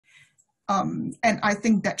And I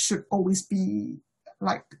think that should always be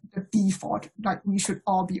like the default. Like we should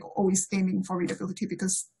all be always aiming for readability,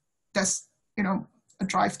 because there's, you know, a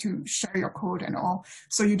drive to share your code and all.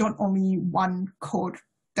 So you don't only want code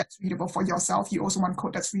that's readable for yourself, you also want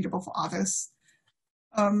code that's readable for others.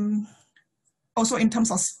 Also in terms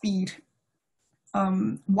of speed,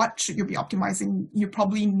 what should you be optimizing? You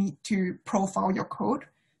probably need to profile your code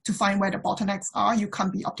to find where the bottlenecks are. You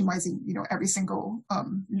can't be optimizing, you know, every single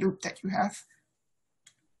loop that you have.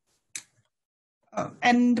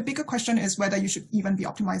 And the bigger question is whether you should even be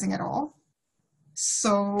optimizing at all.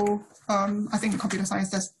 So I think in computer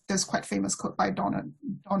science, there's quite famous code by Donna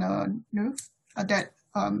Knuth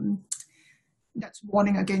that's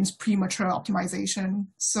warning against premature optimization.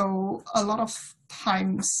 So a lot of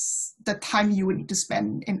times, the time you would need to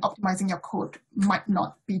spend in optimizing your code might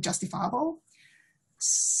not be justifiable.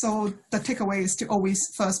 So the takeaway is to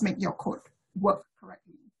always first make your code work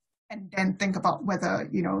correctly, and then think about whether,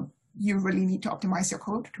 you know, you really need to optimize your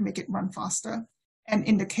code to make it run faster. And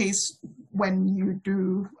in the case when you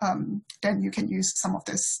do, then you can use some of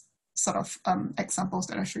this sort of examples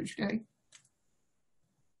that I showed you today.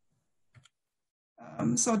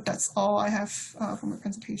 So that's all I have for my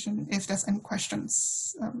presentation. If there's any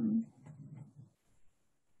questions,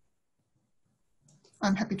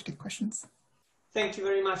 I'm happy to take questions. Thank you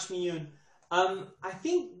very much, Mi-Yoon. I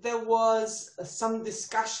think there was some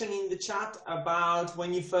discussion in the chat about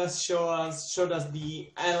when you first showed us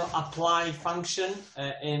the lapply function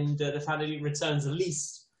and the fact that it returns a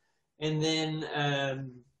list. And then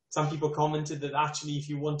some people commented that actually if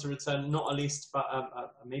you want to return not a list but a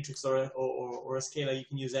matrix or a scalar, you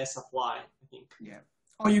can use sapply, I think. Yeah.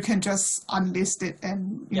 Or you can just unlist it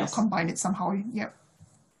and you know, combine it somehow. Yeah.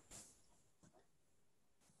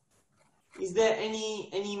 Is there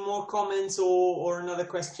any more comments or another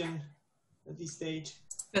question at this stage?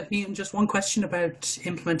 Ian, just one question about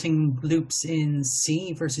implementing loops in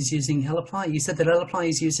C versus using lapply. You said that lapply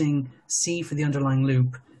is using C for the underlying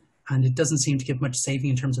loop, and it doesn't seem to give much saving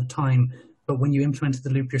in terms of time. But when you implemented the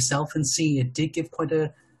loop yourself in C, it did give quite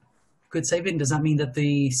a good saving. Does that mean that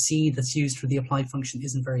the C that's used for the apply function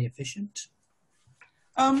isn't very efficient?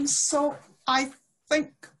 So I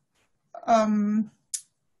think,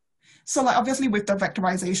 so like obviously with the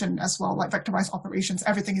vectorization as well, like vectorized operations,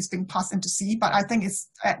 everything is being passed into C, but I think it's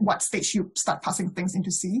at what stage you start passing things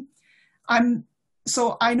into C.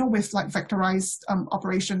 So I know with like vectorized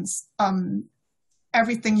operations,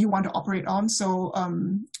 everything you want to operate on, so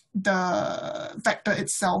the vector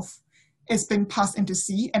itself is being passed into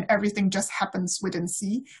C and everything just happens within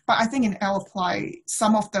C. But I think in lapply,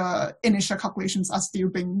 some of the initial calculations are still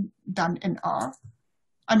being done in R.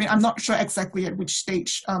 I mean, I'm not sure exactly at which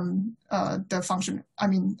stage the function,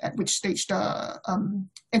 at which stage the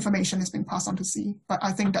information is being passed on to C, but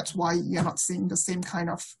I think that's why you're not seeing the same kind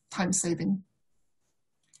of time saving.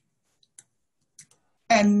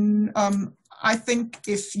 And I think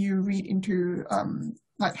if you read into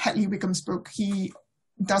like Hadley-Wickham's book, he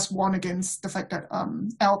does warn against the fact that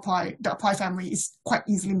the apply family is quite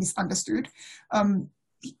easily misunderstood.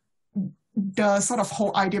 The sort of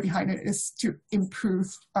whole idea behind it is to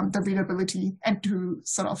improve the readability and to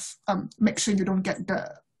sort of make sure you don't get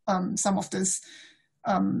the some of these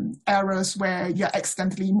errors where you're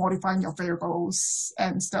accidentally modifying your variables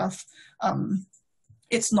and stuff.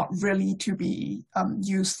 It's not really to be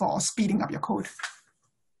used for speeding up your code.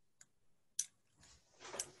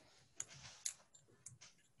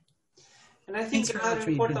 And I think another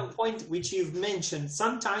important point which you've mentioned,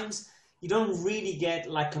 sometimes you don't really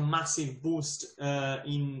get like a massive boost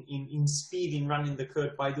in speed in running the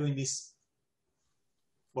code by doing these,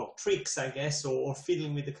 well, tricks, I guess, or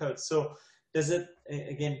fiddling with the code. So there's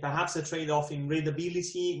again, perhaps a trade-off in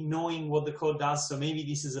readability, knowing what the code does. So maybe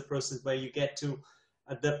this is a process where you get to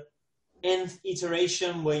the nth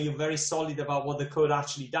iteration where you're very solid about what the code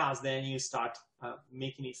actually does, then you start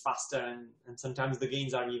making it faster, and sometimes the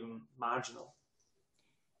gains are even marginal.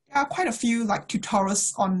 There are quite a few like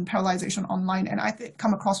tutorials on parallelization online, and I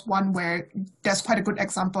come across one where there's quite a good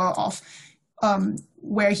example of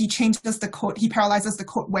where he changes the code, he parallelizes the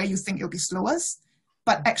code where you think it'll be slowest,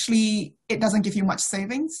 but actually it doesn't give you much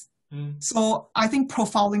savings. So I think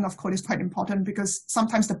profiling of code is quite important because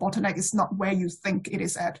sometimes the bottleneck is not where you think it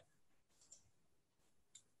is at.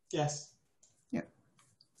 Yes. Yeah.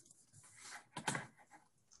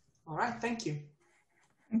 All right, thank you.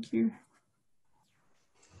 Thank you.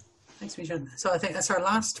 Thanks, Mi-Yoon. So I think that's our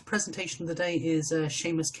last presentation of the day is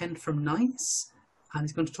Seamus Kent from NICE, and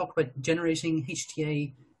he's going to talk about generating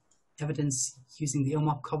HTA evidence using the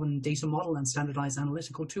OMOP common data model and standardized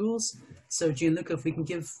analytical tools. So Gianluca, if we can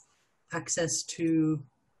give access to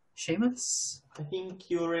Seamus? I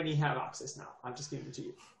think you already have access now. I'll just give it to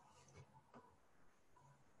you.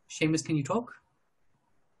 Seamus, can you talk?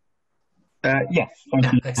 Yes,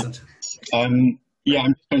 thank you. Excellent. Yeah,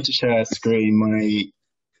 I'm trying to share a screen. My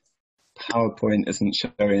PowerPoint isn't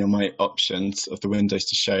showing on my options of the windows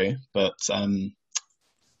to show, but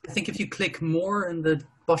I think if you click more in the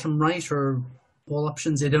bottom right or all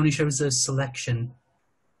options, it only shows a selection.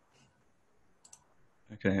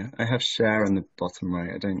 okay, I have share on the bottom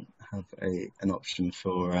right. I don't have an option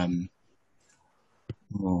for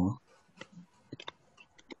more.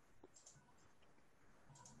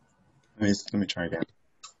 Let me try again.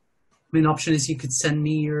 Main option is you could send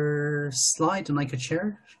me your slide and I could share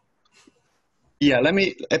it. Yeah,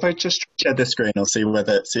 if I just share this screen, I'll see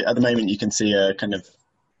whether, at the moment you can see a kind of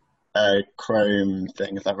a Chrome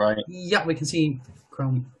thing, is that right? Yeah, we can see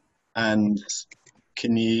Chrome. And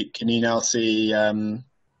can you now see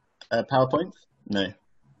PowerPoint? No.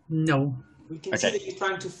 No. We can see that you're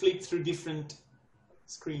trying to flip through different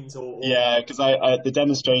screens or yeah, because the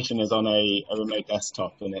demonstration is on a remote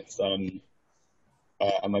desktop and it's and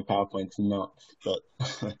my PowerPoint's not, but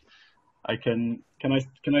I can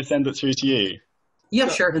I send it through to you? Yeah,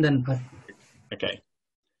 sure, and then okay.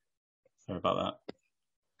 Sorry about that.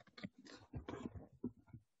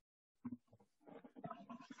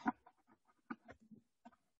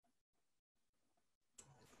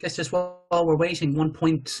 I guess just while we're waiting, one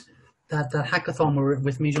point that hackathon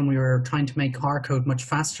with Medium, we were trying to make R code much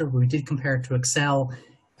faster. We did compare it to Excel,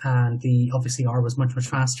 and obviously R was much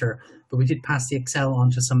faster. But we did pass the Excel on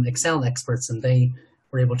to some Excel experts, and they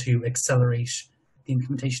were able to accelerate the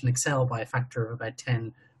implementation in Excel by a factor of about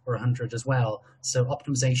 10 or 100 as well. So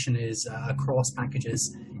optimization is across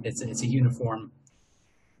packages. It's a uniform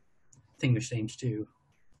thing we should aim to do.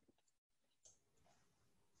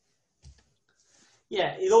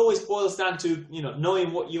 Yeah, it always boils down to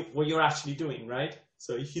knowing what you're actually doing, right?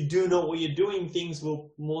 So if you do know what you're doing, things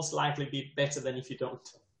will most likely be better than if you don't.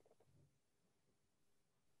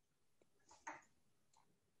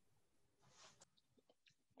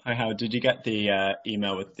 Hi Howard, did you get the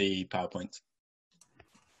email with the PowerPoint?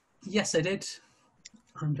 Yes, I did.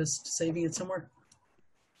 I'm just saving it somewhere.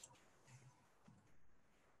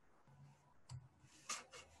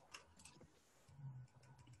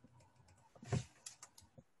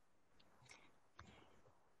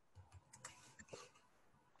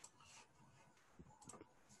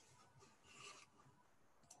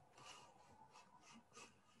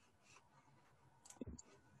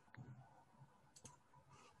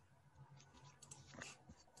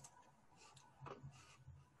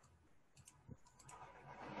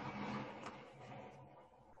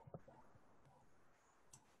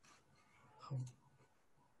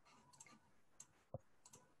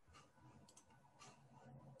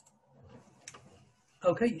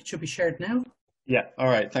 Okay, it should be shared now. Yeah, all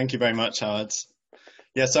right. Thank you very much, Howard.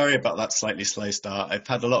 Yeah, sorry about that slightly slow start. I've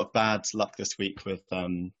had a lot of bad luck this week with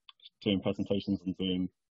doing presentations on Zoom,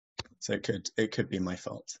 so it could be my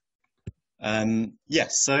fault.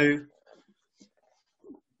 Yes, so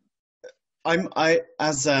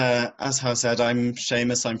as Howard said, I'm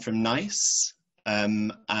Seamus. I'm from NICE,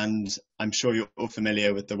 and I'm sure you're all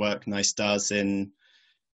familiar with the work NICE does in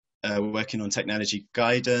working on technology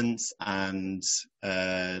guidance and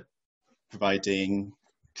providing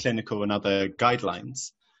clinical and other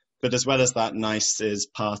guidelines. But as well as that, NICE is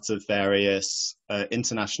part of various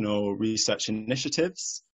international research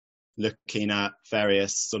initiatives looking at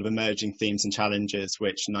various sort of emerging themes and challenges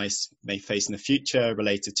which NICE may face in the future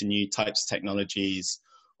related to new types of technologies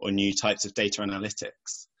or new types of data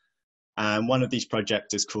analytics. And one of these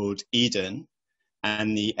projects is called EDEN,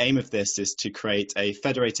 and the aim of this is to create a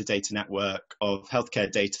federated data network of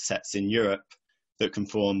healthcare data sets in Europe that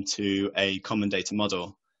conform to a common data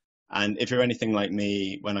model. And if you're anything like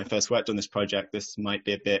me, when I first worked on this project, this might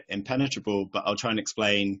be a bit impenetrable, but I'll try and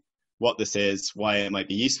explain what this is, why it might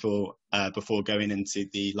be useful before going into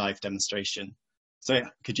the live demonstration. So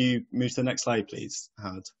could you move to the next slide, please,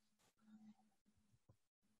 Howard?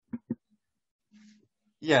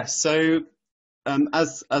 Yeah, so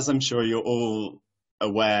as I'm sure you're all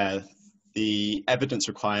aware, the evidence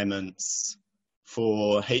requirements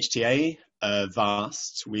for HTA are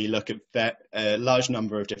vast. We look at a large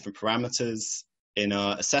number of different parameters in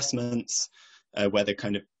our assessments, whether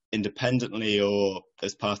kind of independently or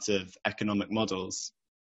as part of economic models.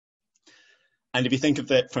 And if you think of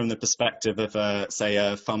it from the perspective of, say,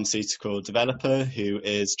 a pharmaceutical developer who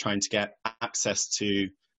is trying to get access to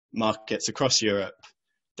markets across Europe,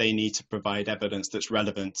 they need to provide evidence that's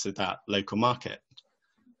relevant to that local market.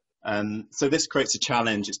 So this creates a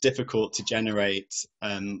challenge. It's difficult to generate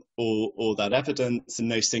all that evidence, and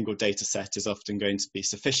no single data set is often going to be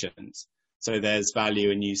sufficient. So there's value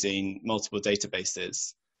in using multiple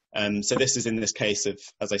databases. So this is in this case of,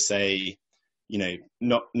 as I say,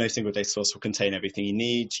 no single data source will contain everything you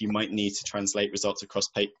need. You might need to translate results across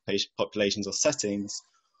populations or settings.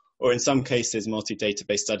 Or in some cases,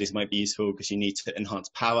 multi-database studies might be useful because you need to enhance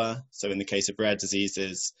power. So in the case of rare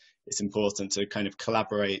diseases, it's important to kind of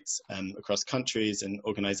collaborate across countries and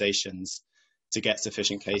organizations to get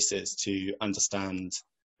sufficient cases to understand,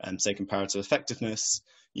 say, comparative effectiveness.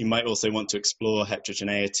 You might also want to explore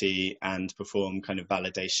heterogeneity and perform kind of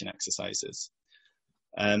validation exercises.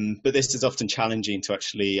 But this is often challenging to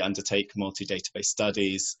actually undertake multi-database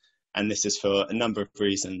studies. And this is for a number of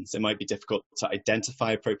reasons. It might be difficult to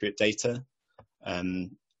identify appropriate data. The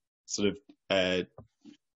sort of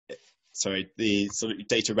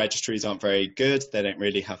data registries aren't very good. They don't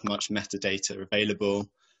really have much metadata available.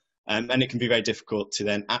 And it can be very difficult to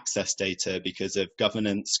then access data because of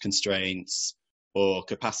governance constraints or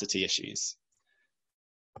capacity issues.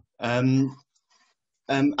 Allied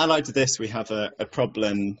to this, we have a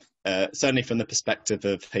problem, certainly from the perspective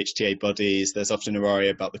of HTA bodies. There's often a worry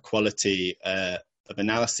about the quality of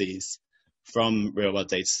analyses from real-world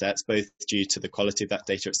data sets, both due to the quality of that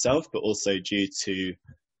data itself, but also due to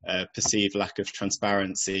perceived lack of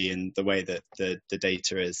transparency in the way that the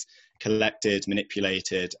data is collected,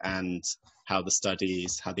 manipulated, and how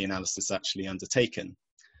the analysis is actually undertaken.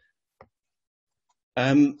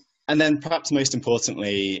 And then perhaps most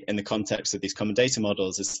importantly, in the context of these common data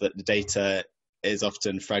models, is that the data is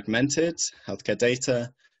often fragmented, healthcare data,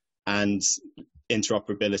 and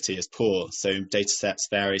interoperability is poor. So data sets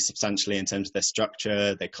vary substantially in terms of their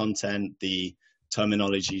structure, their content, the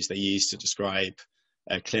terminologies they use to describe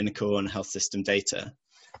clinical and health system data.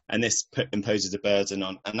 And this imposes a burden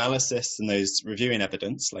on analysis and those reviewing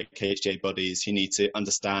evidence, like HTA bodies, who need to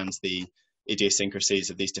understand the idiosyncrasies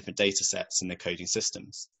of these different data sets and their coding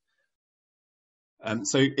systems.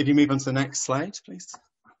 So if you move on to the next slide, please.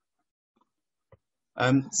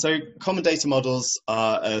 So common data models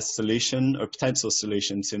are a solution or potential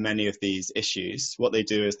solution to many of these issues. What they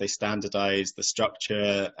do is they standardize the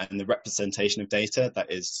structure and the representation of data,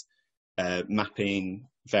 that is mapping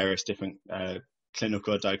various different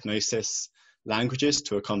clinical diagnosis languages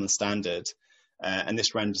to a common standard, and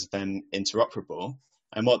this renders them interoperable.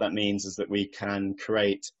 And what that means is that we can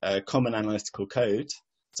create a common analytical code,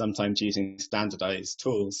 sometimes using standardized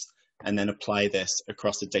tools, and then apply this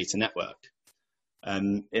across a data network.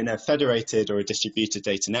 In a federated or a distributed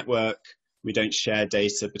data network, we don't share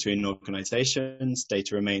data between organizations.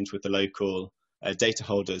 Data remains with the local data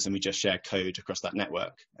holders, and we just share code across that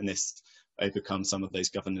network. And this overcomes some of those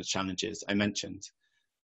governance challenges I mentioned.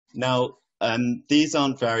 Now, these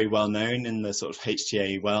aren't very well known in the sort of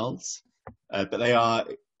HTA world, but they are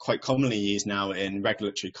quite commonly used now in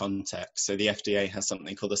regulatory contexts. So the FDA has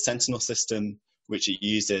something called the Sentinel system, which it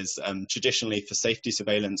uses traditionally for safety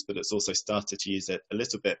surveillance, but it's also started to use it a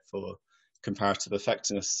little bit for comparative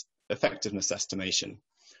effectiveness estimation.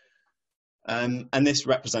 And this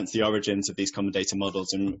represents the origins of these common data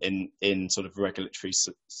models in sort of regulatory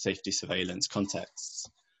safety surveillance contexts.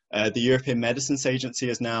 The European Medicines Agency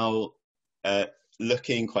is now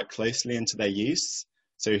looking quite closely into their use.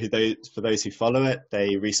 So for those who follow it,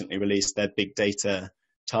 they recently released their big data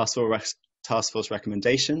task force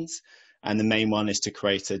recommendations. And the main one is to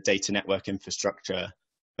create a data network infrastructure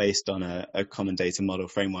based on a common data model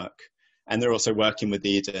framework. And they're also working with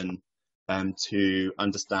Eden to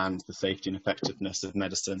understand the safety and effectiveness of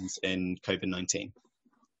medicines in COVID-19.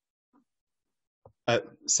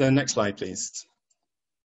 So next slide, please.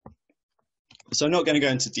 So I'm not going to go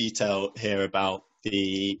into detail here about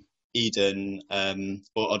the Eden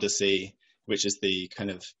or Odyssey, which is the kind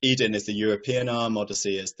of, Eden is the European arm,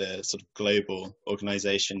 Odyssey is the sort of global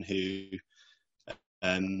organization who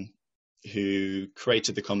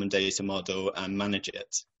created the common data model and manage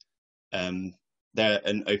it. They're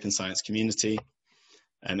an open science community,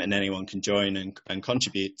 and anyone can join and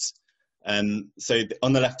contribute. So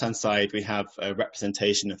on the left-hand side, we have a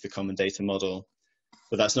representation of the common data model,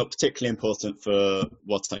 but that's not particularly important for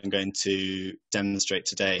what I'm going to demonstrate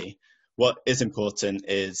today. What is important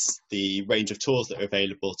is the range of tools that are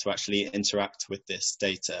available to actually interact with this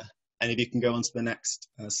data. And if you can go on to the next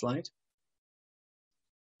slide.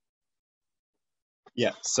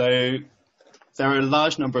 Yeah, so there are a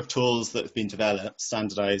large number of tools that have been developed,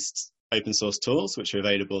 standardized open source tools, which are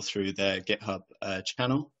available through their GitHub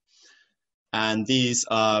channel. And these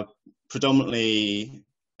are predominantly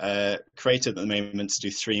created at the moment to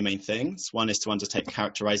do three main things. One is to undertake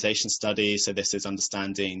characterization studies. So this is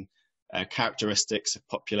understanding characteristics of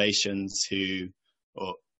populations who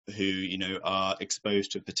are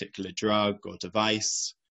exposed to a particular drug or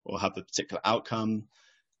device or have a particular outcome,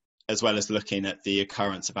 as well as looking at the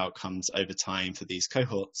occurrence of outcomes over time for these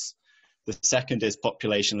cohorts. The second is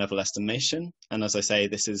population level estimation. And as I say,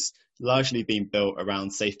 this is largely being built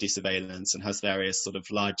around safety surveillance and has various sort of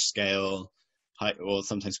large scale, or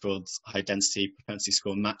sometimes called high density propensity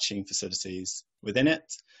score matching facilities within it.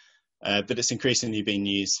 But it's increasingly being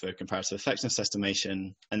used for comparative effectiveness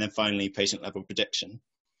estimation, and then finally patient level prediction.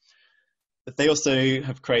 But they also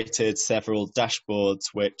have created several dashboards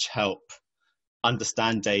which help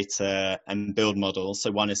understand data and build models. So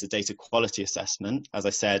one is the data quality assessment. As I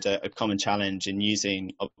said, a common challenge in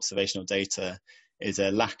using observational data is a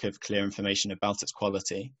lack of clear information about its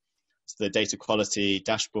quality. So the data quality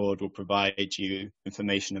dashboard will provide you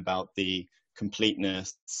information about the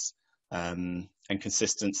completeness and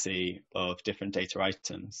consistency of different data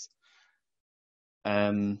items.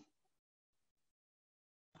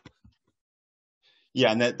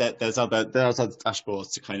 Yeah, and there's other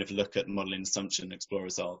dashboards to kind of look at modeling assumption and explore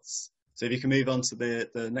results. So if you can move on to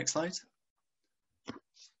the next slide.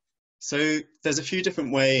 So there's a few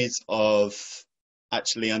different ways of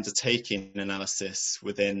actually undertaking analysis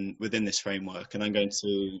within this framework, and I'm going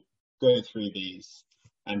to go through these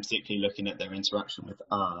and particularly looking at their interaction with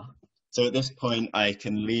R. So at this point, I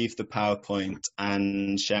can leave the PowerPoint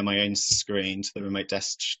and share my own screen to the remote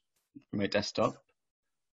desktop.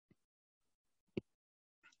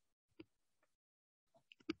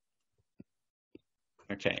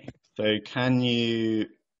 Okay, so can you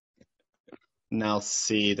now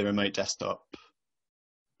see the remote desktop?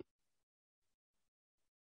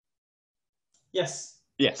 Yes.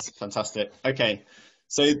 Yes, fantastic. Okay,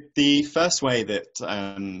 so the first way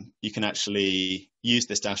that you can actually use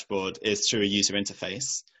this dashboard is through a user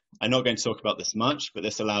interface. I'm not going to talk about this much, but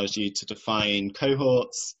this allows you to define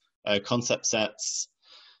cohorts, concept sets,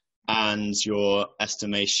 and your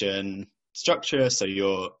estimation structure. So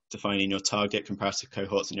you're defining your target comparative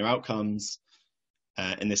cohorts and your outcomes,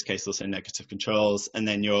 in this case also negative controls, and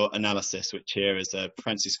then your analysis, which here is a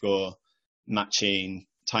propensity score matching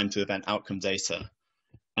time to event outcome data.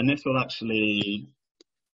 And this will actually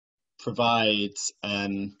provide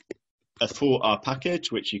a full R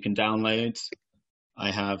package which you can download.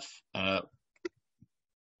 I have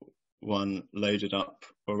one loaded up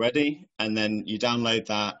already, and then you download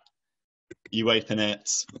that, you open it,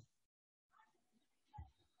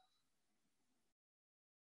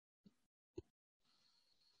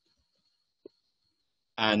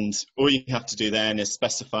 and all you have to do then is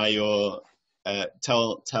specify your,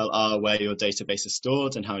 tell R where your database is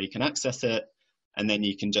stored and how you can access it, and then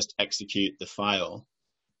you can just execute the file.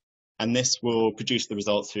 And this will produce the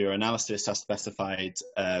results for your analysis as specified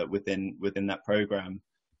within that program.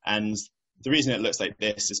 And the reason it looks like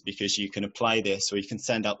this is because you can apply this, or you can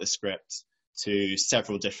send out the script to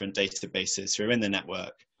several different databases who are in the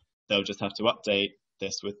network. They'll just have to update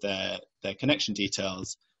this with their connection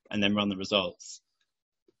details and then run the results.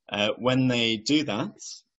 When they do that,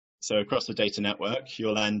 so across the data network,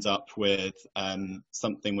 you'll end up with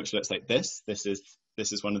something which looks like this. This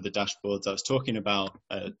is one of the dashboards I was talking about,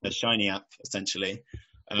 a Shiny app, essentially.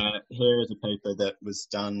 Here is a paper that was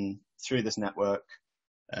done through this network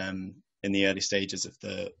in the early stages of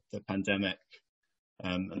the pandemic.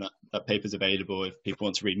 And that paper is available if people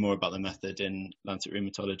want to read more about the method in Lancet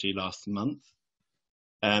Rheumatology last month.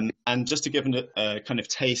 And just to give a kind of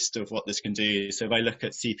taste of what this can do, so if I look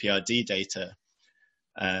at CPRD data,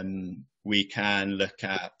 we can look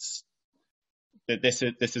at, this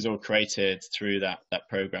is all created through that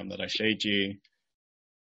program that I showed you.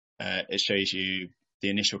 It shows you the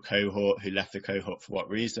initial cohort, who left the cohort for what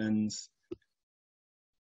reasons.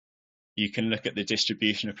 You can look at the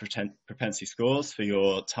distribution of propensity scores for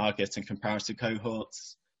your target and comparative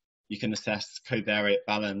cohorts. You can assess covariate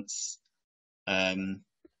balance, and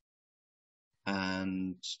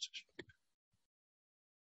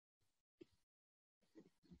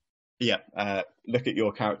look at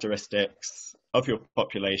your characteristics of your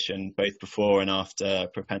population, both before and after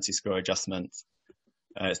propensity score adjustments.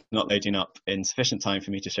 It's not loading up in sufficient time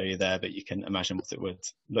for me to show you there, but you can imagine what it would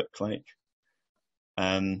look like.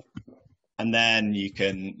 And then you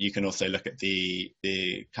can also look at the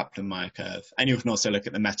Kaplan-Meier curve, and you can also look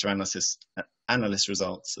at the meta-analysis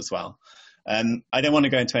results as well. I don't want to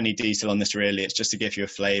go into any detail on this really, it's just to give you a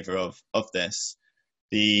flavor of this.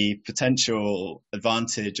 The potential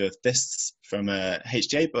advantage of this from a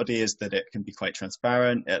HTA body is that it can be quite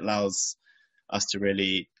transparent. It allows us to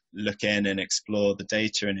really look in and explore the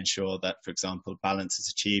data and ensure that, for example, balance is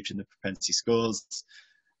achieved in the propensity scores,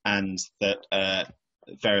 and that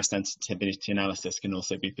various sensitivity analysis can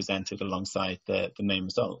also be presented alongside the main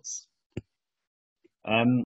results.